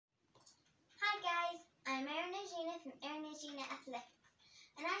Aeryn-Ejjina from Aeryn-Ejjina Athletics,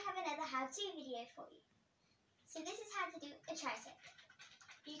 and I have another how-to video for you. So this is how to do a tricep.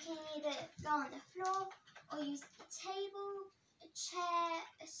 You can either go on the floor or use a table, a chair,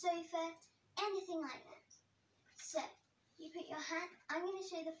 a sofa, anything like that. So you put your hand, I'm going to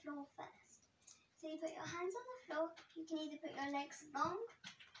show the floor first. So you put your hands on the floor, you can either put your legs long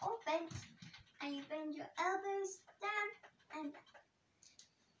or bent, and you bend your elbows down and down.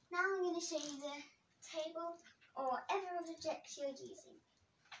 Now I'm going to show you the table or whatever object you're using.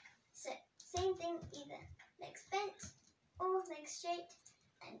 So, same thing, either legs bent or legs straight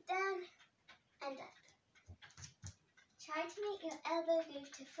and down and up. Try to make your elbow go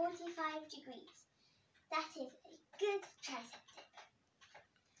to 45 degrees. That is a good tricep tip.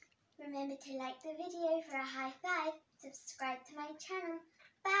 Remember to like the video for a high five, subscribe to my channel.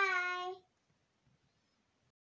 Bye!